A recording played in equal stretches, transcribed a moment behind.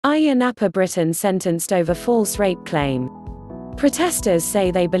Ayia Napa Briton sentenced over false rape claim. Protesters say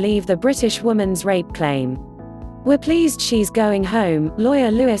they believe the British woman's rape claim. "We're pleased she's going home,"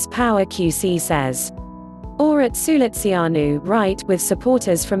 lawyer Lewis Power QC says. Orit Sulitzeanu, right, with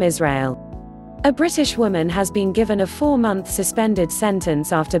supporters from Israel. A British woman has been given a 4-month suspended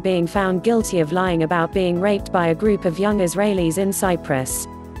sentence after being found guilty of lying about being raped by a group of young Israelis in Cyprus.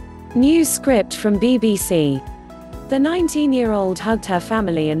 News script from BBC. The 19-year-old hugged her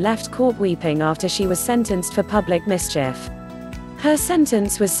family and left court weeping after she was sentenced for public mischief. Her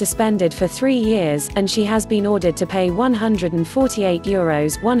sentence was suspended for 3 years, and she has been ordered to pay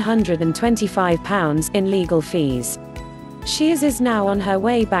 €148 (£125) in legal fees. She is now on her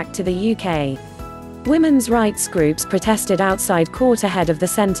way back to the UK. Women's rights groups protested outside court ahead of the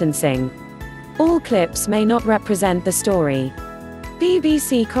sentencing. All clips may not represent the story.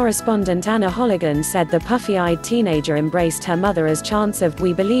 BBC correspondent Anna Holligan said the puffy-eyed teenager embraced her mother as chants of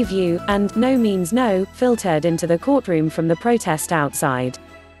 "We believe you" and "No means no" filtered into the courtroom from the protest outside.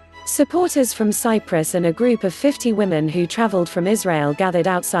 Supporters from Cyprus and a group of 50 women who travelled from Israel gathered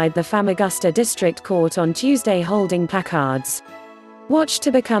outside the Famagusta District Court on Tuesday holding placards. "Watch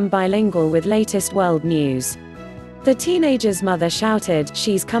to become bilingual with latest world news." The teenager's mother shouted,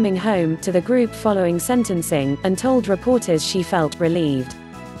 "She's coming home," to the group following sentencing, and told reporters she felt relieved.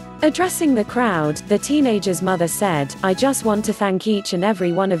 Addressing the crowd, the teenager's mother said, "I just want to thank each and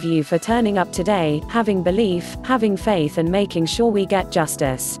every one of you for turning up today, having belief, having faith and making sure we get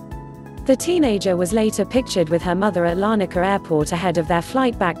justice." The teenager was later pictured with her mother at Larnaca Airport ahead of their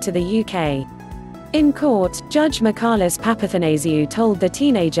flight back to the UK. In court, Judge Michalis Papathanasiou told the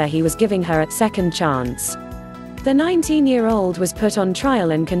teenager he was giving her a second chance. The 19-year-old was put on trial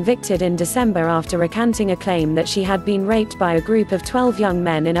and convicted in December after recanting a claim that she had been raped by a group of 12 young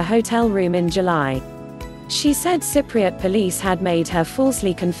men in a hotel room in July. She said Cypriot police had made her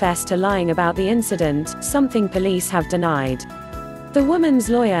falsely confess to lying about the incident, something police have denied. The woman's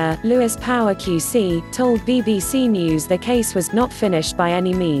lawyer, Lewis Power QC, told BBC News the case was not finished by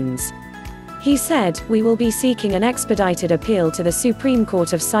any means. He said, "We will be seeking an expedited appeal to the Supreme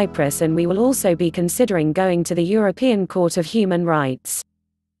Court of Cyprus and we will also be considering going to the European Court of Human Rights.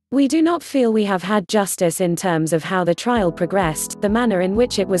 We do not feel we have had justice in terms of how the trial progressed, the manner in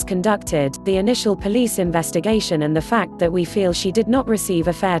which it was conducted, the initial police investigation and the fact that we feel she did not receive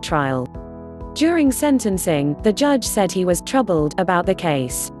a fair trial." During sentencing, the judge said he was troubled about the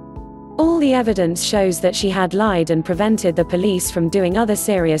case. "All the evidence shows that she had lied and prevented the police from doing other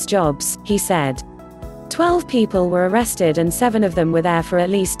serious jobs," he said. 12 people were arrested and 7 of them were there for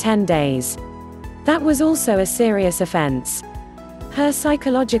at least 10 days. That was also a serious offense. Her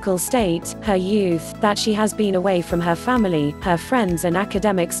psychological state, her youth, that she has been away from her family, her friends and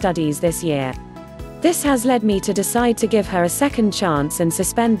academic studies this year. This has led me to decide to give her a second chance and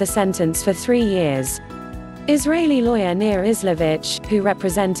suspend the sentence for 3 years. Israeli lawyer Nir Islovich, who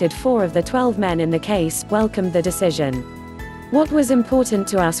represented 4 of the 12 men in the case, welcomed the decision. "What was important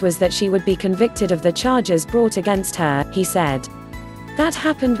to us was that she would be convicted of the charges brought against her," he said. "That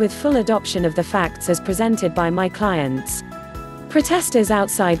happened with full adoption of the facts as presented by my clients." Protesters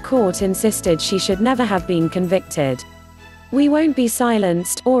outside court insisted she should never have been convicted. "We won't be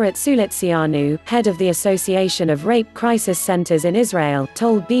silenced," Orit Sulitzeanu, head of the Association of Rape Crisis Centers in Israel,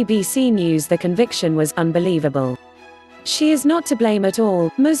 told BBC News the conviction was unbelievable. "She is not to blame at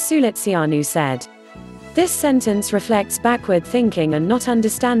all," Ms. Sulitzeanu said. "This sentence reflects backward thinking and not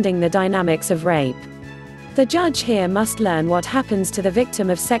understanding the dynamics of rape. The judge here must learn what happens to the victim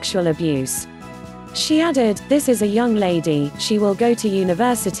of sexual abuse." She added, "This is a young lady, she will go to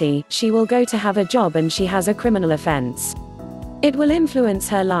university, she will go to have a job and she has a criminal offense. It will influence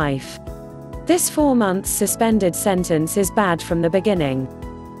her life. This 4-month suspended sentence is bad from the beginning."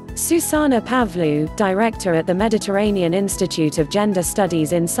 Susana Pavlou, director at the Mediterranean Institute of Gender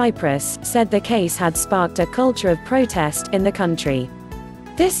Studies in Cyprus, said the case had sparked a culture of protest in the country.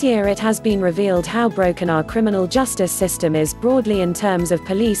 "This year it has been revealed how broken our criminal justice system is broadly in terms of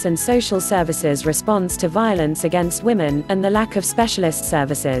police and social services response to violence against women, and the lack of specialist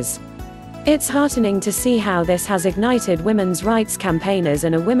services. It's heartening to see how this has ignited women's rights campaigners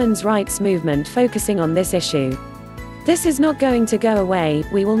and a women's rights movement focusing on this issue. This is not going to go away,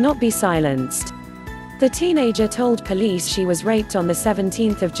 we will not be silenced." The teenager told police she was raped on the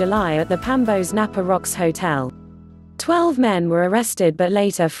 17th of July at the Pambos Napa Rocks Hotel. 12 men were arrested but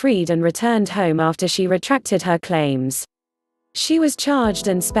later freed and returned home after she retracted her claims. She was charged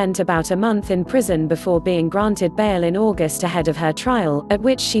and spent about a month in prison before being granted bail in August ahead of her trial, at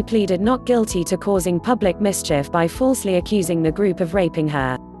which she pleaded not guilty to causing public mischief by falsely accusing the group of raping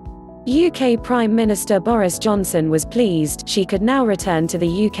her. UK Prime Minister Boris Johnson was pleased she could now return to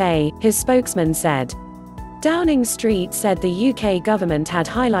the UK, his spokesman said. Downing Street said the UK government had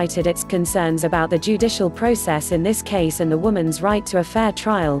highlighted its concerns about the judicial process in this case and the woman's right to a fair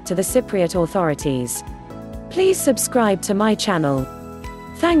trial to the Cypriot authorities. Please subscribe to my channel.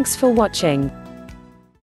 Thanks for watching.